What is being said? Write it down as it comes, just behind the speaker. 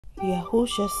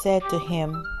Yahusha said to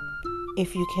him,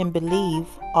 "If you can believe,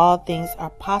 all things are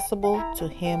possible to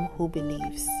him who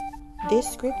believes." This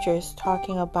scripture is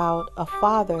talking about a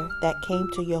father that came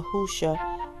to Yahusha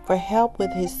for help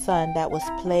with his son that was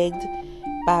plagued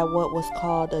by what was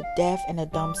called a deaf and a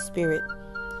dumb spirit.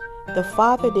 The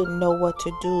father didn't know what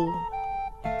to do,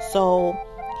 so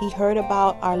he heard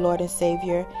about our Lord and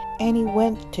Savior, and he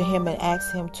went to him and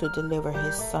asked him to deliver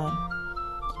his son.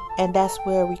 And that's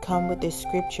where we come with this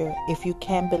scripture. If you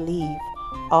can believe,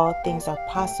 all things are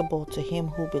possible to him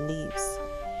who believes.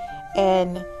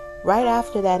 And right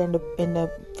after that, in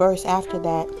the verse after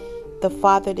that, the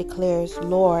father declares,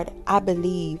 "Lord, I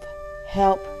believe,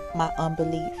 help my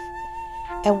unbelief."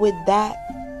 And with that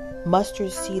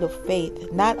mustard seed of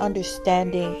faith, not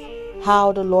understanding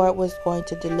how the Lord was going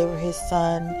to deliver his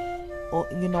son, or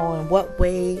in what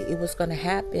way it was going to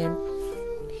happen,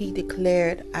 he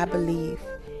declared, "I believe."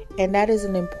 And that is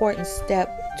an important step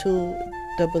to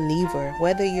the believer.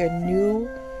 Whether you're new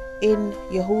in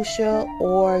Yahusha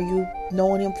or you've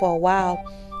known him for a while,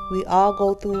 we all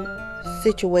go through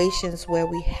situations where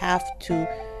we have to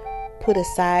put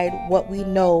aside what we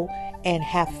know and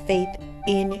have faith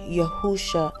in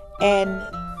Yahusha and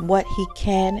what he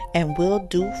can and will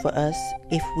do for us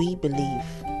if we believe.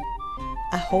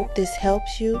 I hope this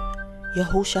helps you.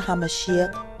 Yahusha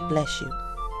HaMashiach bless you.